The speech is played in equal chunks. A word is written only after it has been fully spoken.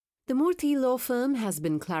The Murthy Law Firm has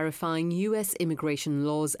been clarifying U.S. immigration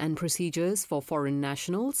laws and procedures for foreign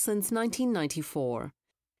nationals since 1994.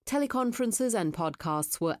 Teleconferences and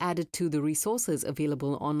podcasts were added to the resources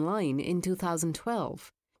available online in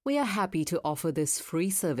 2012. We are happy to offer this free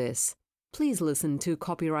service. Please listen to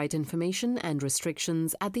copyright information and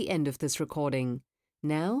restrictions at the end of this recording.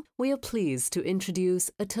 Now, we are pleased to introduce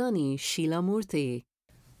Attorney Sheila Murthy.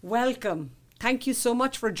 Welcome. Thank you so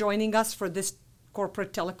much for joining us for this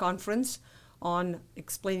corporate teleconference on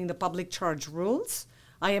explaining the public charge rules.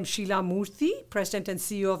 I am Sheila Murthy, President and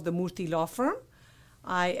CEO of the Murthy Law Firm.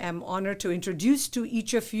 I am honored to introduce to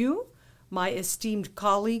each of you my esteemed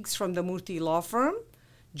colleagues from the Murthy Law Firm,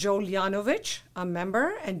 Joe Ljanovich, a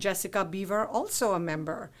member, and Jessica Beaver, also a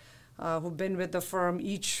member, who've been with the firm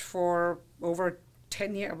each for over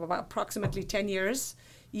 10 years, approximately 10 years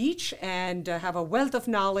each, and have a wealth of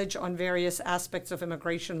knowledge on various aspects of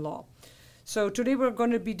immigration law. So today we're going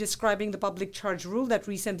to be describing the public charge rule that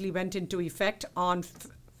recently went into effect on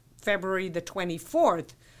February the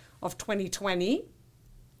 24th of 2020.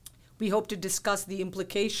 We hope to discuss the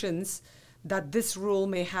implications that this rule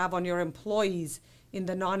may have on your employees in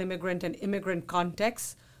the non-immigrant and immigrant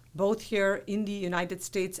context, both here in the United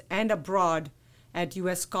States and abroad at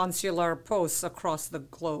U.S. consular posts across the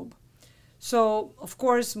globe. So, of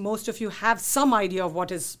course, most of you have some idea of what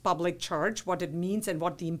is public charge, what it means, and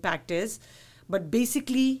what the impact is. But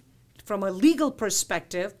basically, from a legal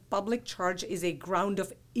perspective, public charge is a ground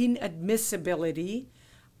of inadmissibility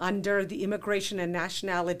under the Immigration and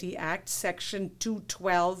Nationality Act, Section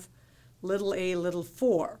 212, little a, little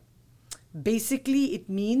 4. Basically, it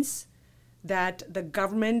means that the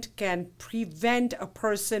government can prevent a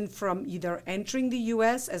person from either entering the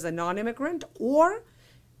U.S. as a non-immigrant or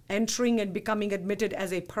entering and becoming admitted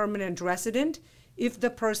as a permanent resident if the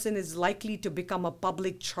person is likely to become a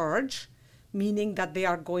public charge, meaning that they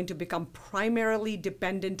are going to become primarily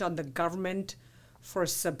dependent on the government for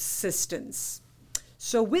subsistence.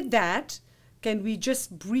 So with that, can we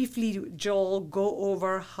just briefly, Joel, go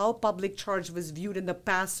over how public charge was viewed in the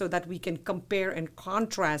past so that we can compare and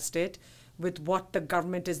contrast it with what the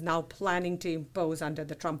government is now planning to impose under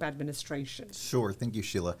the Trump administration? Sure. Thank you,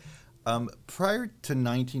 Sheila. Prior to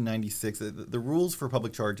 1996, the rules for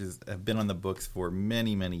public charges have been on the books for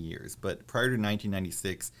many, many years. But prior to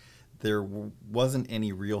 1996, there wasn't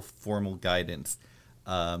any real formal guidance.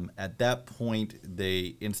 At that point,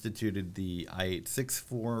 they instituted the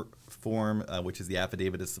I-86 form, which is the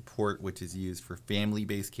affidavit of support, which is used for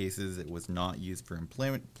family-based cases. It was not used for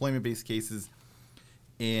employment-based cases.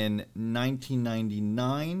 In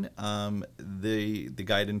 1999, the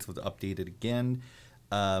guidance was updated again.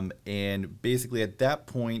 And basically at that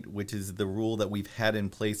point, which is the rule that we've had in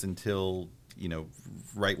place until,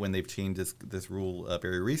 right when they've changed this rule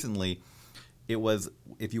very recently, it was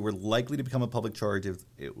if you were likely to become a public charge,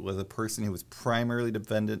 it was a person who was primarily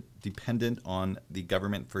dependent on the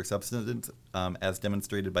government for subsistence, as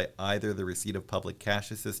demonstrated by either the receipt of public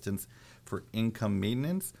cash assistance for income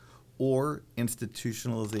maintenance or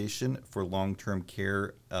institutionalization for long-term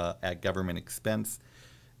care at government expense.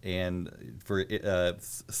 And for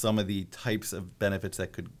some of the types of benefits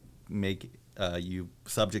that could make you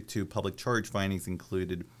subject to public charge findings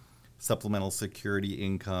included supplemental security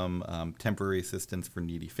income, temporary assistance for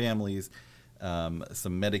needy families, some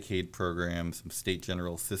Medicaid programs, some state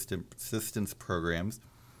general assistance programs.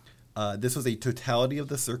 This was a totality of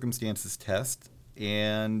the circumstances test,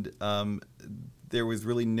 and there was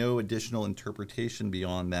really no additional interpretation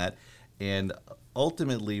beyond that. And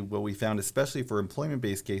ultimately, what we found, especially for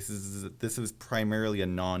employment-based cases, is that this was primarily a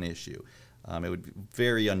non-issue. It would be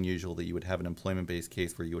very unusual that you would have an employment-based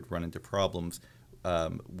case where you would run into problems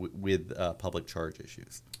with public charge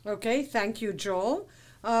issues. Okay, thank you, Joel.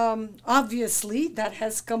 Obviously, that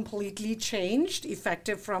has completely changed,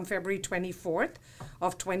 effective from February 24th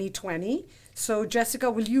of 2020. So,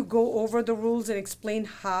 Jessica, will you go over the rules and explain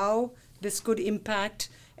how this could impact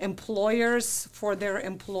employers for their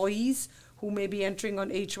employees who may be entering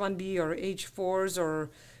on H-1B or H-4s or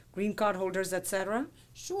green card holders, etc.?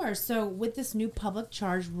 Sure. So with this new public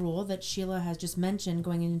charge rule that Sheila has just mentioned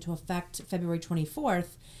going into effect February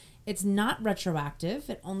 24th, it's not retroactive.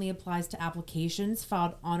 It only applies to applications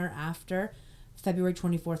filed on or after February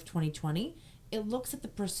 24th, 2020. It looks at the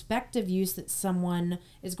prospective use that someone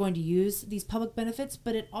is going to use these public benefits,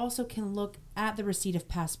 but it also can look at the receipt of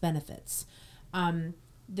past benefits.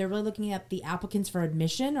 They're really looking at the applicants for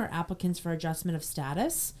admission or applicants for adjustment of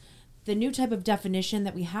status. The new type of definition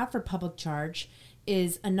that we have for public charge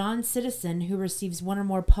is a non-citizen who receives one or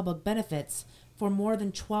more public benefits for more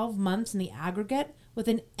than 12 months in the aggregate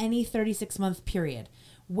within any 36-month period,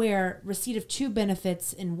 where receipt of 2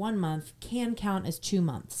 benefits in 1 month can count as 2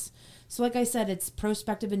 months. So like I said, it's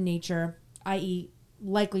prospective in nature, i.e.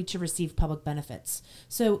 likely to receive public benefits.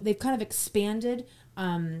 So they've kind of expanded,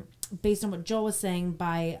 based on what Joel was saying,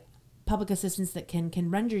 by public assistance that can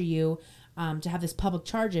render you to have this public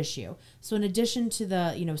charge issue. So in addition to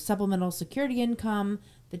the supplemental security income,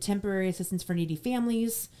 the temporary assistance for needy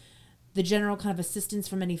families, the general kind of assistance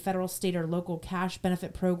from any federal, state, or local cash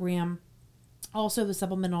benefit program, also the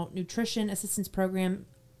supplemental nutrition assistance program,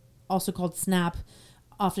 also called SNAP,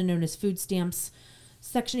 often known as food stamps,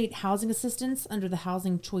 Section 8 housing assistance under the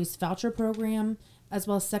Housing Choice Voucher Program, as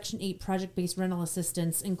well as Section 8 project-based rental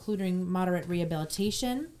assistance, including moderate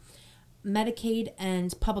rehabilitation, Medicaid,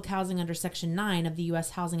 and public housing under Section 9 of the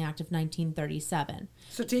U.S. Housing Act of 1937.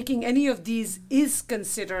 So taking any of these is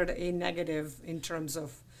considered a negative in terms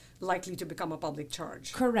of likely to become a public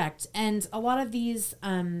charge. Correct. And a lot of these,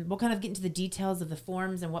 we'll kind of get into the details of the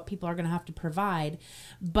forms and what people are going to have to provide.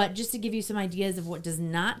 But just to give you some ideas of what does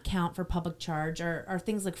not count for public charge are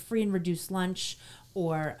things like free and reduced lunch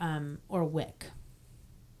or WIC.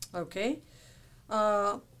 Okay.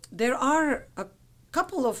 There are a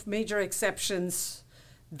couple of major exceptions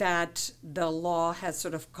that the law has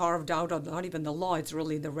sort of carved out, or not even the law, it's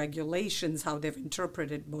really the regulations, how they've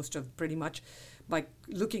interpreted most of pretty much by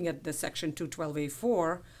looking at the Section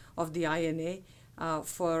 212A4 of the INA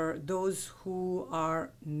for those who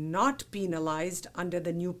are not penalized under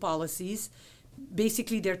the new policies.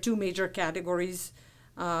 Basically, there are 2 major categories.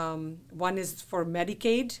 One is for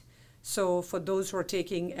Medicaid. So for those who are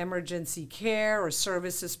taking emergency care or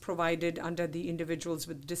services provided under the Individuals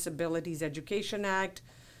with Disabilities Education Act,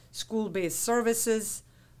 school-based services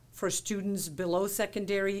for students below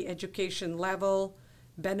secondary education level,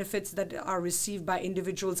 benefits that are received by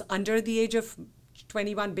individuals under the age of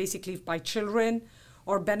 21, basically by children,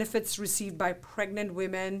 or benefits received by pregnant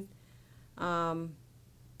women,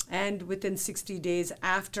 and within 60 days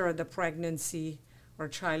after the pregnancy or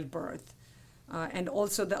childbirth. And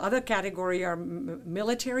also the other category are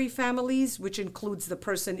military families, which includes the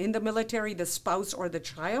person in the military, the spouse, or the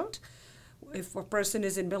child. If a person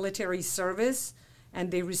is in military service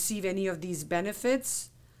and they receive any of these benefits,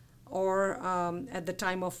 or at the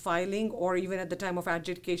time of filing, or even at the time of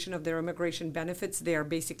adjudication of their immigration benefits, they are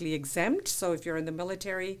basically exempt. So if you're in the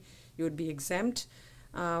military, you would be exempt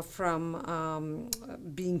from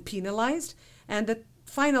being penalized. And the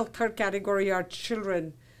final third category are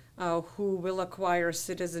children who will acquire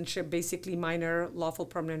citizenship, basically minor lawful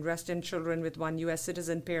permanent resident children with one U.S.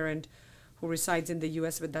 citizen parent who resides in the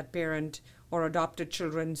U.S. with that parent, or adopted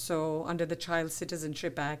children, so under the Child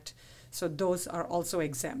Citizenship Act. So those are also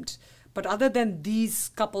exempt. But other than these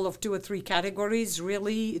couple of 2 or 3 categories,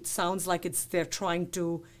 really it sounds like they're trying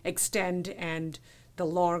to extend, and the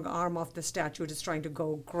long arm of the statute is trying to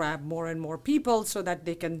go grab more and more people so that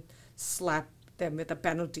they can slap them with a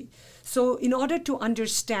penalty. So in order to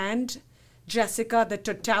understand, Jessica, the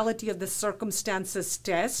totality of the circumstances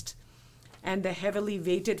test and the heavily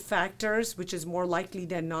weighted factors, which is more likely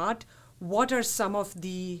than not, what are some of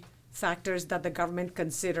the factors that the government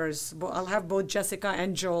considers? I'll have both Jessica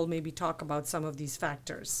and Joel maybe talk about some of these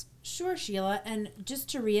factors. Sure, Sheila. And just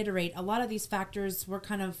to reiterate, a lot of these factors were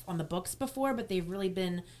kind of on the books before, but they've really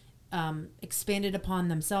been expanded upon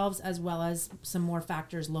themselves, as well as some more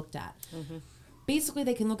factors looked at. Mm-hmm. Basically,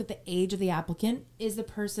 they can look at the age of the applicant. Is the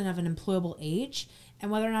person of an employable age?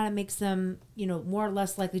 And whether or not it makes them, more or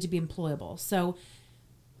less likely to be employable. So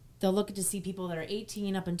they'll look to see people that are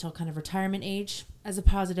 18 up until kind of retirement age as a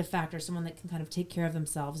positive factor, someone that can kind of take care of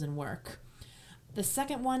themselves and work. The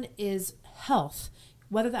second one is health.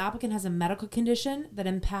 Whether the applicant has a medical condition that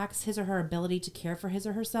impacts his or her ability to care for his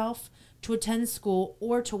or herself, to attend school,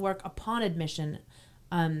 or to work upon admission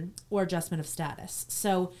or adjustment of status.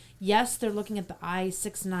 So yes, they're looking at the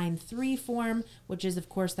I-693 form, which is, of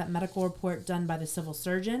course, that medical report done by the civil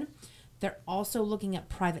surgeon. They're also looking at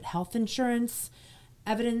private health insurance,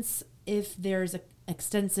 evidence if there's an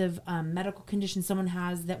extensive medical condition someone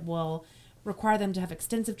has that will require them to have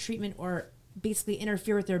extensive treatment or basically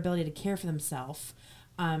interfere with their ability to care for themselves,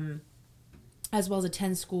 as well as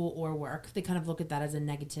attend school or work. They kind of look at that as a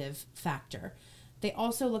negative factor. They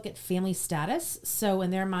also look at family status. So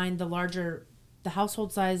in their mind, the larger the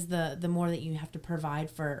household size, the more that you have to provide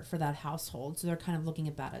for that household. So they're kind of looking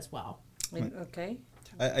at that as well. Okay.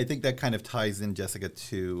 I think that kind of ties in, Jessica,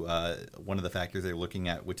 to one of the factors they're looking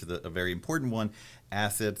at, which is a very important one: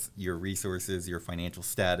 assets, your resources, your financial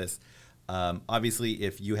status. Obviously,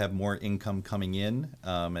 if you have more income coming in,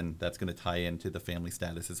 and that's going to tie into the family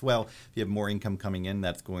status as well, if you have more income coming in,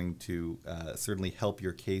 that's going to certainly help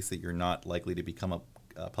your case that you're not likely to become a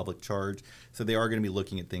public charge. So they are going to be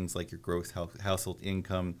looking at things like your gross household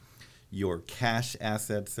income, your cash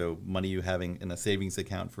assets, so money you having in a savings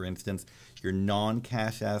account, for instance, your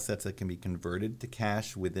non-cash assets that can be converted to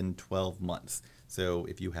cash within 12 months. So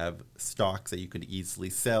if you have stocks that you could easily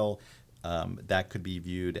sell, that could be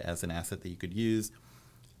viewed as an asset that you could use.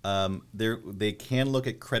 They can look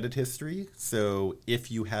at credit history. So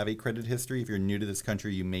if you have a credit history, if you're new to this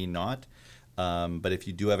country, you may not. But if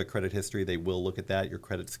you do have a credit history, they will look at that, your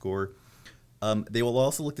credit score. They will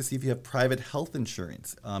also look to see if you have private health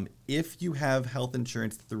insurance. If you have health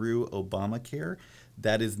insurance through Obamacare,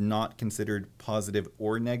 that is not considered positive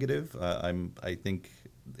or negative. I think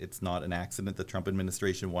it's not an accident the Trump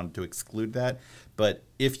administration wanted to exclude that. But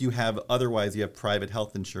if you have private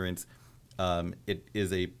health insurance, it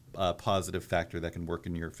is a positive factor that can work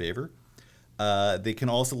in your favor. They can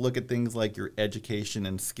also look at things like your education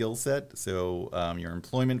and skill set. So your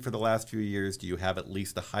employment for the last few years, do you have at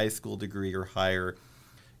least a high school degree or higher?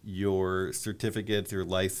 Your certificates, your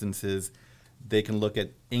licenses. They can look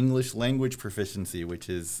at English language proficiency, which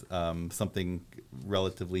is something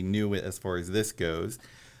relatively new as far as this goes.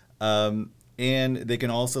 And they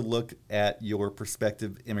can also look at your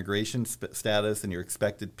prospective immigration status and your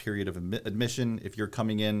expected period of admission. If you're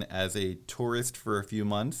coming in as a tourist for a few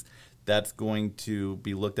months, that's going to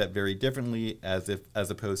be looked at very differently as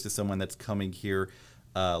opposed to someone that's coming here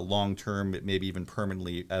long term, maybe even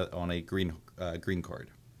permanently on a green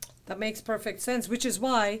card. That makes perfect sense, which is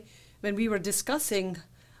why when we were discussing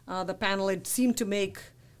the panel, it seemed to make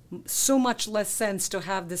so much less sense to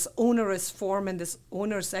have this onerous form and this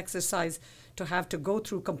onerous exercise to have to go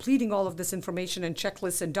through completing all of this information and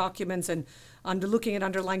checklists and documents and looking at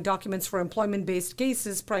underlying documents for employment-based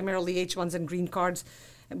cases, primarily H-1s and green cards,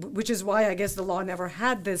 which is why I guess the law never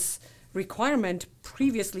had this requirement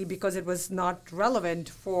previously, because it was not relevant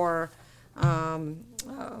for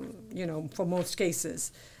most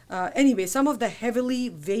cases. Anyway, some of the heavily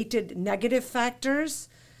weighted negative factors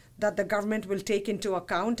that the government will take into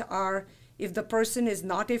account are if the person is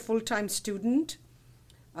not a full-time student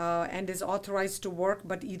and is authorized to work,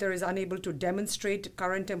 but either is unable to demonstrate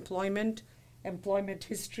current employment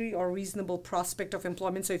history, or reasonable prospect of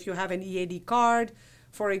employment. So if you have an EAD card,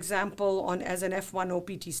 for example, as an F1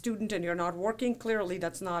 OPT student and you're not working, clearly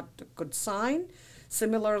that's not a good sign.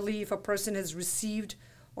 Similarly, if a person has received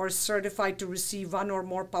or is certified to receive one or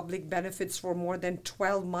more public benefits for more than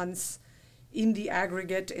 12 months in the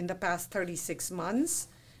aggregate in the past 36 months,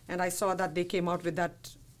 and I saw that they came out with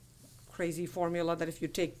that crazy formula that if you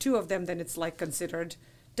take two of them, then it's like considered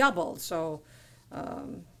double. So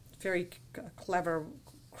very clever,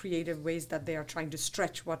 creative ways that they are trying to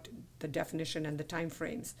stretch what the definition and the time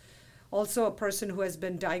frames. Also, a person who has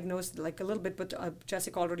been diagnosed, like a little bit, but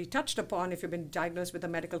Jessica already touched upon, if you've been diagnosed with a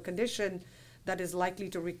medical condition that is likely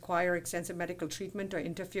to require extensive medical treatment or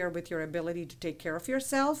interfere with your ability to take care of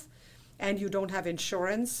yourself, and you don't have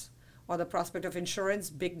insurance or the prospect of insurance,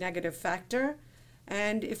 big negative factor.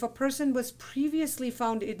 And if a person was previously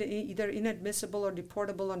found either inadmissible or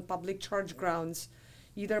deportable on public charge grounds,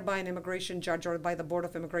 either by an immigration judge or by the Board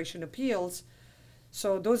of Immigration Appeals.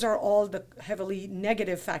 So those are all the heavily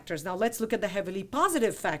negative factors. Now let's look at the heavily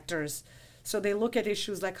positive factors. So they look at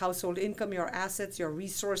issues like household income, your assets, your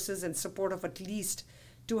resources, and support of at least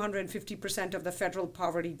 250% of the federal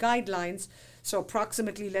poverty guidelines. So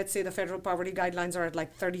approximately, let's say the federal poverty guidelines are at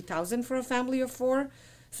like 30,000 for a family of four.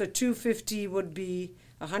 So 250 would be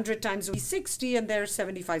 100 times 60, and there's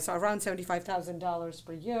 75, so around $75,000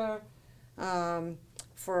 per year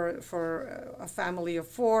for a family of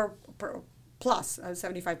four plus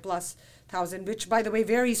 75 plus thousand, which by the way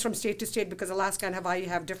varies from state to state because Alaska and Hawaii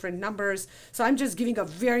have different numbers. So I'm just giving a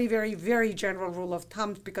very, very, very general rule of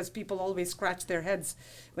thumb because people always scratch their heads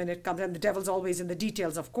when it comes, and the devil's always in the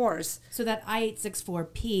details, of course. So that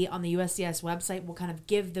I-864P on the USCIS website will kind of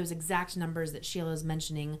give those exact numbers that Sheila is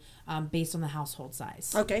mentioning based on the household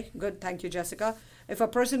size. Okay, good. Thank you, Jessica. If a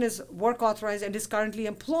person is work authorized and is currently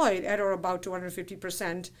employed at or about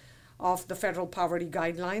 250% of the federal poverty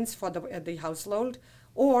guidelines for the household,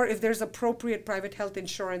 or if there's appropriate private health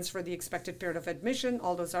insurance for the expected period of admission,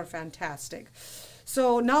 all those are fantastic.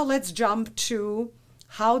 So now let's jump to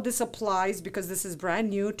how this applies, because this is brand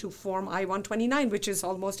new, to Form I-129, which is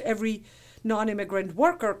almost every non-immigrant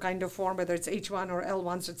worker kind of form, whether it's H-1 or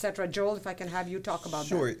L-1s, etc. Joel, if I can have you talk about that.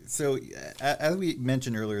 Sure. So as we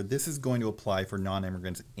mentioned earlier, this is going to apply for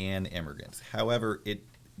non-immigrants and immigrants. However,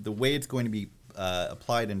 the way it's going to be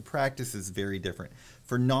applied in practice is very different.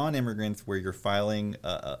 For non-immigrants, where you're filing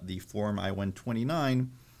the Form I-129,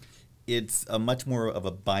 it's a much more of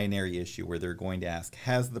a binary issue where they're going to ask,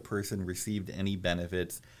 has the person received any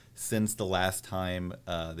benefits since the last time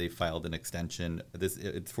they filed an extension.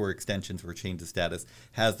 It's for extensions for change of status.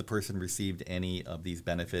 Has the person received any of these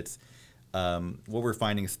benefits? What we're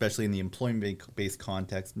finding, especially in the employment-based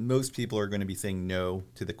context, most people are going to be saying no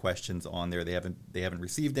to the questions on there. They haven't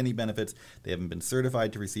received any benefits. They haven't been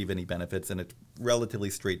certified to receive any benefits, and it's relatively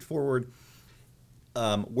straightforward.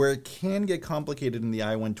 Where it can get complicated in the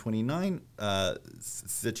I-129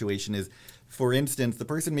 situation is, for instance, the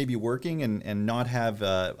person may be working and not have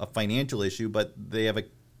a financial issue, but they have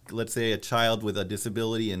let's say a child with a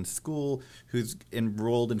disability in school who's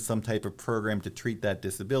enrolled in some type of program to treat that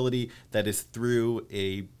disability that is through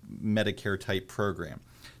a Medicare type program.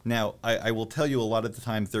 Now, I will tell you, a lot of the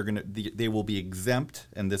times they will be exempt,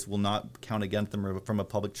 and this will not count against them from a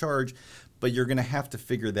public charge, but you're going to have to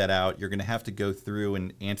figure that out. You're going to have to go through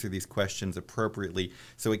and answer these questions appropriately.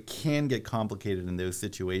 So it can get complicated in those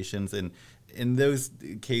situations, and in those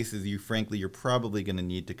cases, you're probably going to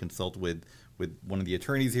need to consult with one of the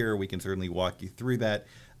attorneys here. We can certainly walk you through that.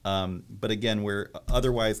 But again, where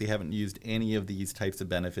otherwise they haven't used any of these types of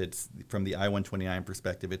benefits from the I-129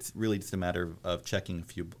 perspective, it's really just a matter of checking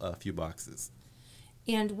a few boxes.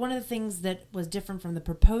 And one of the things that was different from the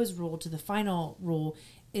proposed rule to the final rule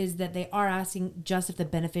is that they are asking just if the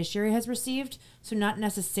beneficiary has received, so not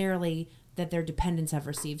necessarily that their dependents have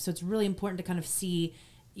received. So it's really important to kind of see,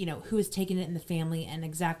 who has taken it in the family and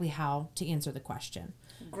exactly how to answer the question.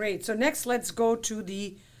 Great. So next, let's go to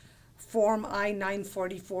the Form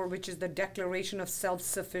I-944, which is the Declaration of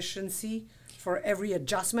Self-Sufficiency for every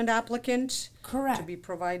adjustment applicant. Correct. To be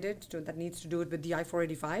provided. That needs to do it with the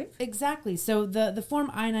I-485. Exactly. So the Form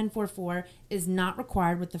I-944 is not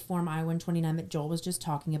required with the Form I-129 that Joel was just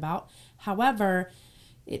talking about. However,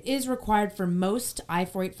 it is required for most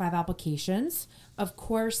I-485 applications. Of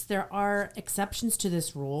course, there are exceptions to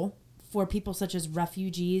this rule for people such as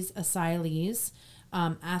refugees, asylees,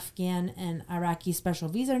 Afghan and Iraqi special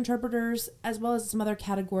visa interpreters, as well as some other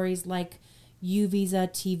categories like U visa,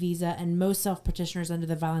 T visa, and most self-petitioners under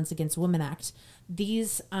the Violence Against Women Act.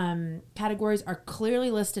 These categories are clearly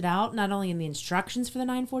listed out, not only in the instructions for the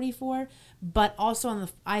 944, but also on the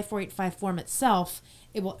I-485 form itself.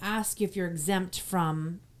 It will ask you if you're exempt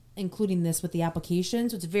from including this with the application,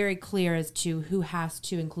 so it's very clear as to who has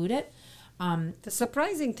to include it. The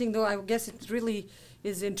surprising thing, though, I guess it really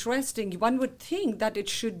is interesting. One would think that it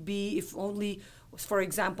should be if only, for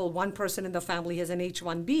example, one person in the family has an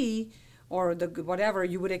H-1B or whatever,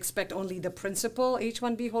 you would expect only the principal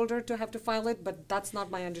H-1B holder to have to file it, but that's not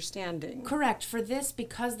my understanding. Correct. For this,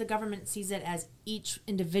 because the government sees it as each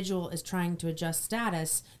individual is trying to adjust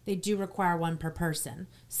status, they do require one per person.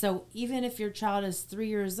 So even if your child is 3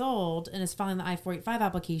 years old and is filing the I-485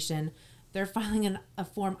 application, they're filing a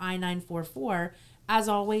Form I-944. As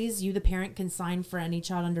always, you, the parent, can sign for any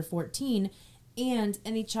child under 14, and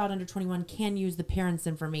any child under 21 can use the parent's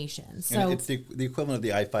information. So and it's the equivalent of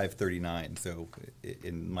the I-539. So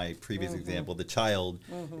in my previous example, the child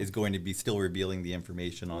is going to be still revealing the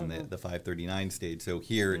information on the 539 stage. So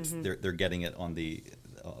here they're getting it on the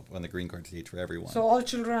green card stage for everyone. So all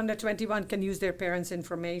children under 21 can use their parents'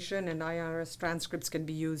 information, and IRS transcripts can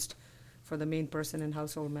be used for the main person and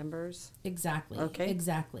household members. Exactly. Okay.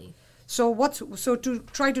 Exactly. So to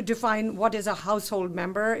try to define what is a household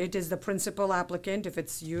member, it is the principal applicant. If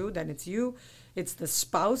it's you, then it's you. It's the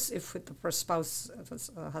spouse, if the spouse,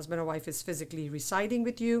 husband or wife, is physically residing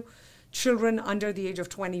with you. Children under the age of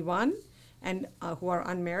 21 and who are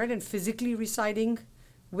unmarried and physically residing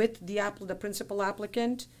with the principal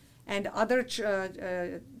applicant, and other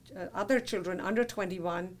children under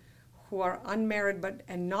 21 who are unmarried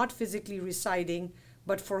and not physically residing,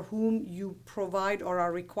 but for whom you provide or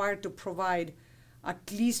are required to provide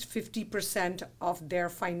at least 50% of their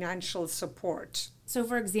financial support. So,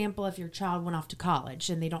 for example, if your child went off to college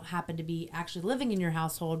and they don't happen to be actually living in your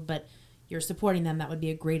household, but you're supporting them, that would be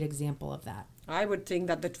a great example of that. I would think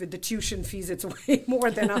that with the tuition fees, it's way more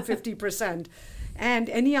than 50%. And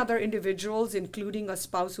any other individuals, including a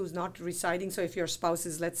spouse who's not residing. So if your spouse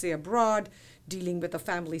is, let's say, abroad, dealing with a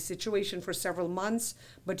family situation for several months,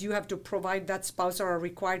 but you have to provide that spouse or are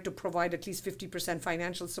required to provide at least 50%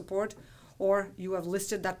 financial support, or you have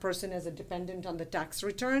listed that person as a dependent on the tax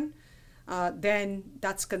return, then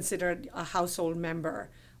that's considered a household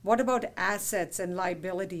member. What about assets and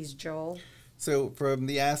liabilities, Joel? So from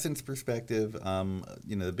the assets perspective,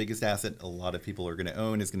 the biggest asset a lot of people are going to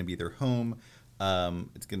own is going to be their home. You're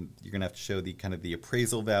going to have to show the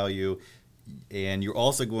appraisal value. And you're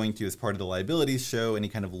also going to, as part of the liabilities, show any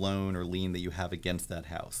kind of loan or lien that you have against that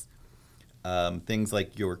house. Things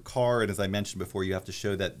like your car, and as I mentioned before, you have to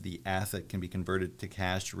show that the asset can be converted to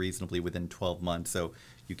cash reasonably within 12 months. So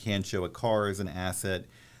you can show a car as an asset.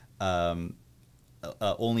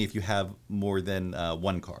 only if you have more than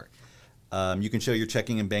one car. You can show your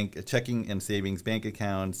checking and savings bank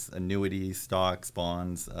accounts, annuities, stocks,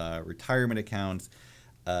 bonds, retirement accounts,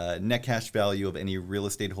 net cash value of any real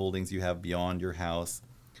estate holdings you have beyond your house.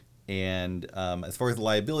 And as far as the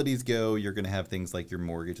liabilities go, you're going to have things like your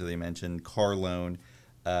mortgage, as I mentioned, car loan,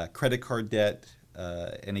 credit card debt,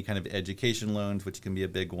 any kind of education loans, which can be a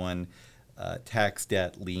big one, tax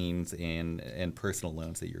debt, liens, and personal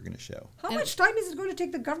loans that you're going to show. How much time is it going to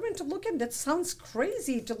take the government to look at? That sounds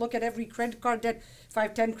crazy to look at every credit card debt,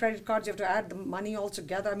 5, 10 credit cards, you have to add the money all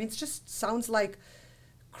together. I mean, it just sounds like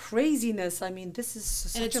craziness. I mean, this is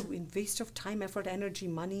such a waste of time, effort, energy,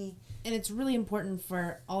 money. And it's really important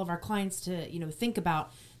for all of our clients to, think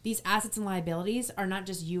about these assets and liabilities are not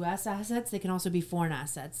just U.S. assets. They can also be foreign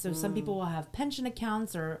assets. So some people will have pension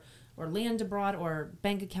accounts or land abroad or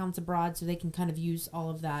bank accounts abroad, so they can kind of use all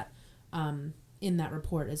of that in that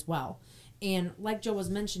report as well. And like Joe was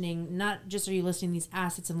mentioning, not just are you listing these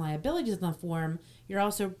assets and liabilities in the form, you're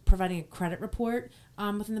also providing a credit report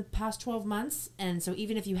within the past 12 months. And so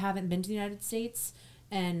even if you haven't been to the United States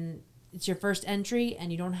and it's your first entry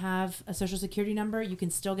and you don't have a social security number, you can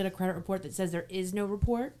still get a credit report that says there is no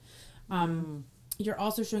report. You're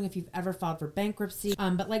also showing if you've ever filed for bankruptcy.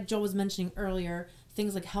 But like Joel was mentioning earlier,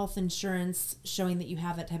 things like health insurance, showing that you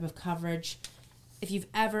have that type of coverage. If you've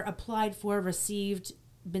ever applied for, received,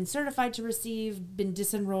 been certified to receive, been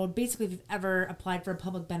disenrolled, basically if you've ever applied for a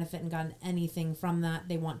public benefit and gotten anything from that,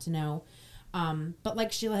 they want to know. But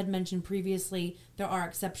like Sheila had mentioned previously, there are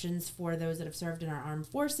exceptions for those that have served in our armed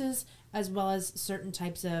forces, as well as certain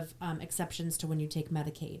types of exceptions to when you take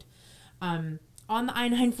Medicaid. On the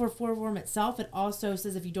I-944 form itself, it also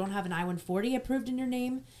says if you don't have an I-140 approved in your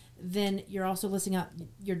name, then you're also listing out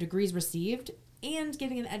your degrees received and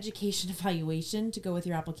getting an education evaluation to go with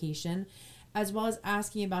your application, as well as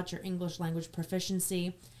asking about your English language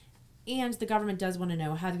proficiency. And the government does want to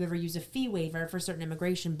know, have you ever used a fee waiver for certain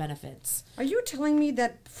immigration benefits? Are you telling me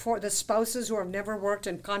that for the spouses who have never worked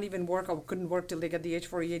and can't even work or couldn't work till they get the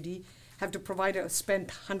H-4 EAD, have to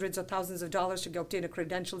spend hundreds of thousands of dollars to obtain a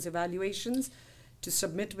credentials evaluations to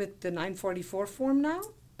submit with the 944 form now?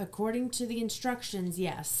 According to the instructions,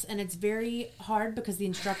 yes. And it's very hard because the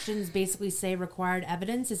instructions basically say required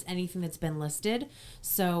evidence is anything that's been listed.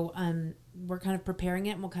 So we're kind of preparing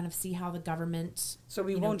it and we'll kind of see how the government So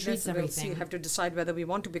we won't treats everything. have to decide whether we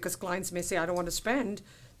want to, because clients may say, I don't want to spend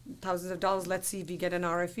thousands of dollars. Let's see if we get an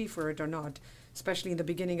RFE for it or not, especially in the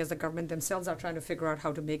beginning as the government themselves are trying to figure out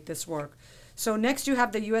how to make this work. So next you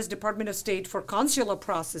have the U.S. Department of State for consular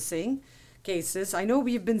processing cases. I know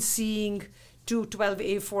we've been seeing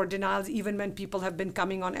 212A4 denials even when people have been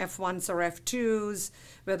coming on F1s or F2s,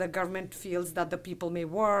 where the government feels that the people may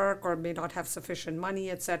work or may not have sufficient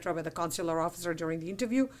money, etc., with the consular officer during the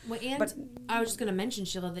interview. Well, and I was just going to mention,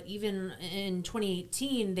 Sheila, that even in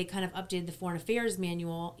 2018, they kind of updated the Foreign Affairs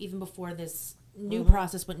Manual, even before this new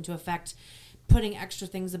process went into effect, putting extra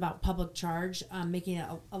things about public charge, making it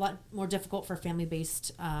a lot more difficult for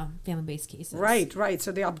family-based cases. Right.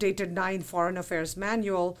 So they updated 9 Foreign Affairs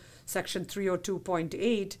Manual, Section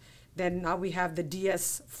 302.8. Then now we have the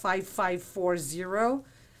DS 5540,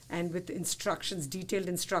 and with instructions, detailed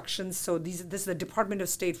instructions. So this is the Department of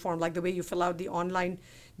State form, like the way you fill out the online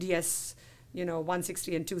DS,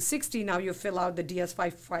 160 and 260. Now you fill out the DS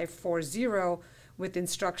 5540 with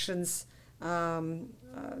instructions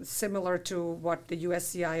similar to what the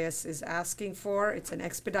USCIS is asking for. It's an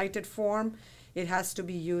expedited form. It has to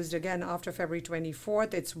be used again after February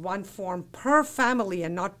 24th. It's one form per family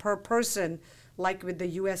and not per person, like with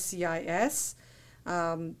the USCIS.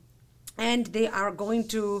 And they are going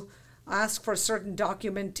to ask for certain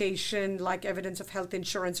documentation, like evidence of health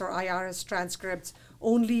insurance or IRS transcripts,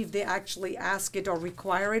 only if they actually ask it or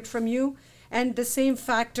require it from you. And the same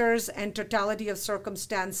factors and totality of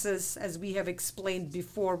circumstances, as we have explained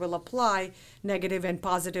before, will apply, negative and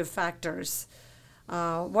positive factors.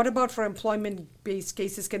 What about for employment-based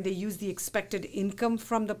cases? Can they use the expected income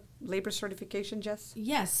from the labor certification, Jess?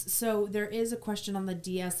 Yes. So there is a question on the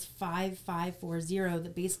DS 5540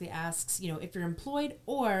 that basically asks, if you're employed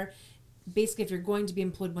or basically if you're going to be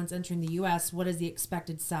employed once entering the U.S., what is the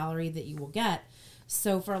expected salary that you will get?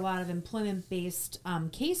 So for a lot of employment-based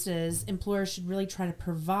cases, employers should really try to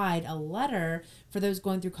provide a letter for those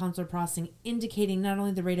going through consular processing indicating not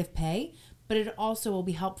only the rate of pay, but it also will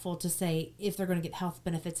be helpful to say if they're going to get health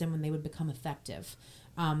benefits and when they would become effective.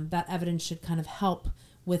 That evidence should kind of help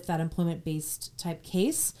with that employment-based type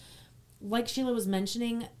case. Like Sheila was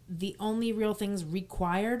mentioning, the only real things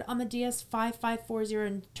required on the DS 5540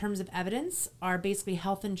 in terms of evidence are basically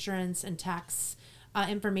health insurance and tax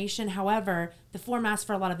information. However, the form asks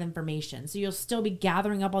for a lot of information. So you'll still be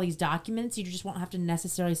gathering up all these documents. You just won't have to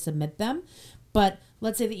necessarily submit them. But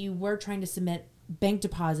let's say that you were trying to submit bank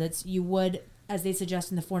deposits, you would, as they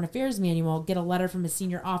suggest in the Foreign Affairs Manual, get a letter from a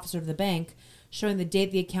senior officer of the bank showing the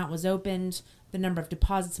date the account was opened, the number of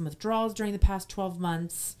deposits and withdrawals during the past 12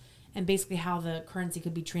 months, and basically how the currency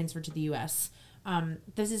could be transferred to the U.S.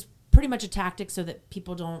 This is pretty much a tactic so that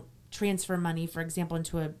people don't transfer money, for example,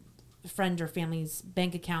 into a friend or family's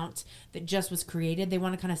bank account that just was created. They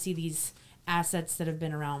want to kind of see these assets that have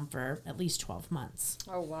been around for at least 12 months.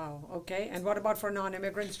 Oh, wow. Okay. And what about for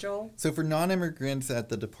non-immigrants, Joel? So for non-immigrants at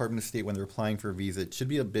the Department of State, when they're applying for a visa, it should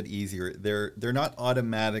be a bit easier. They're not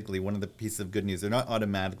automatically, one of the pieces of good news, they're not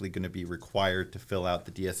automatically going to be required to fill out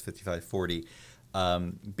the DS-5540.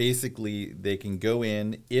 Basically, they can go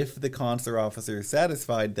in if the consular officer is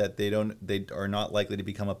satisfied that they are not likely to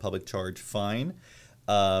become a public charge, fine.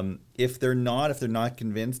 If they're not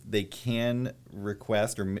convinced, they can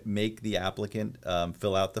request or make the applicant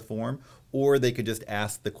fill out the form, or they could just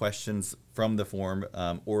ask the questions from the form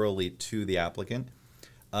orally to the applicant.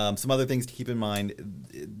 Some other things to keep in mind: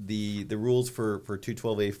 the rules for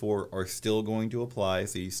 212A4 are still going to apply,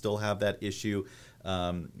 so you still have that issue.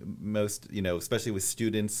 Most, especially with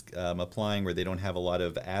students applying where they don't have a lot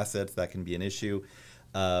of assets, that can be an issue.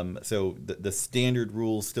 So the standard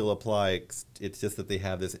rules still apply. It's just that they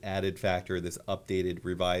have this added factor, this updated,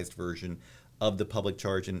 revised version of the public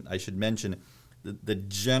charge. And I should mention, the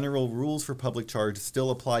general rules for public charge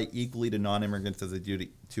still apply equally to non-immigrants as they do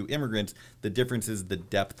to immigrants. The difference is the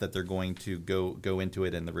depth that they're going to go into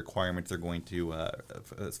it and the requirements they're going to,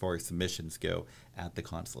 as far as submissions go, at the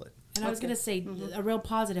consulate. And I was going to say, a real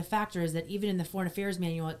positive factor is that even in the Foreign Affairs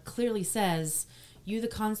Manual, it clearly says, the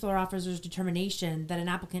consular officer's determination that an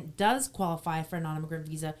applicant does qualify for a non-immigrant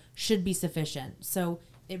visa should be sufficient. So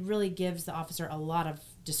it really gives the officer a lot of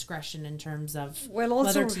discretion in terms of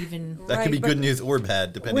whether to even... That could be good news or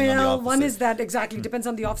bad, depending on the officer. One is that, exactly, depends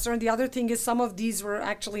on the officer. And the other thing is some of these were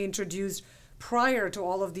actually introduced prior to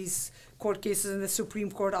all of these court cases in the Supreme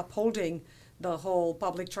Court upholding the whole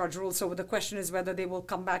public charge rule. So the question is whether they will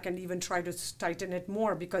come back and even try to tighten it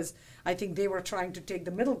more, because I think they were trying to take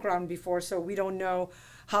the middle ground before. So we don't know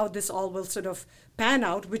how this all will sort of pan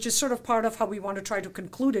out, which is sort of part of how we want to try to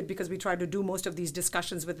conclude it, because we try to do most of these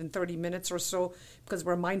discussions within 30 minutes or so, because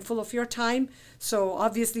we're mindful of your time. So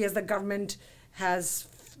obviously, as the government has,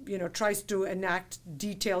 tries to enact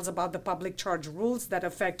details about the public charge rules that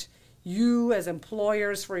affect you as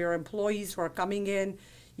employers for your employees who are coming in,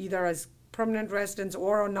 either as permanent residents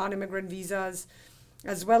or on non-immigrant visas,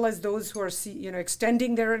 as well as those who are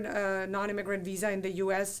extending their non-immigrant visa in the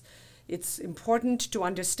U.S. It's important to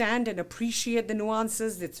understand and appreciate the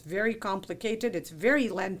nuances. It's very complicated. It's very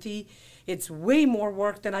lengthy. It's way more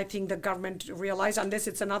work than I think the government realized, unless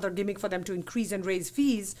it's another gimmick for them to increase and raise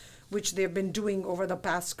fees, which they've been doing over the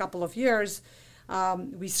past couple of years.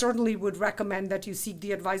 We certainly would recommend that you seek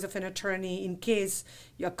the advice of an attorney in case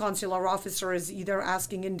your consular officer is either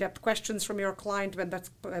asking in-depth questions from your client when that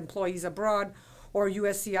employee is abroad, or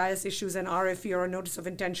USCIS issues an RFE or a notice of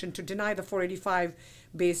intention to deny the 485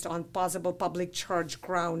 based on possible public charge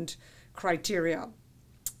ground criteria.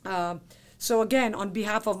 So again, on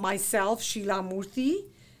behalf of myself, Sheila Murthy,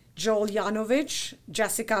 Joel Yanovich,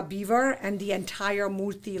 Jessica Beaver, and the entire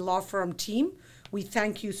Murthy law firm team, we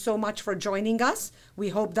thank you so much for joining us. We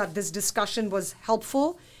hope that this discussion was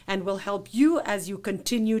helpful and will help you as you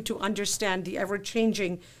continue to understand the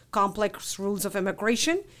ever-changing complex rules of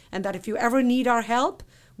immigration, and that if you ever need our help,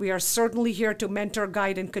 we are certainly here to mentor,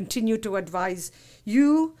 guide, and continue to advise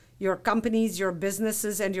you, your companies, your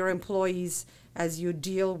businesses, and your employees as you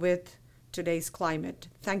deal with today's climate.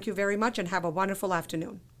 Thank you very much and have a wonderful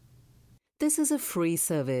afternoon. This is a free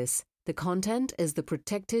service. The content is the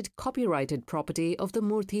protected copyrighted property of the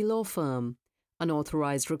Murthy law firm.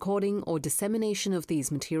 Unauthorized recording or dissemination of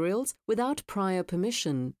these materials without prior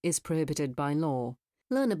permission is prohibited by law.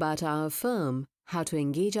 Learn about our firm, how to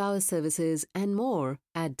engage our services, and more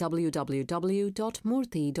at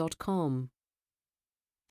www.murthy.com.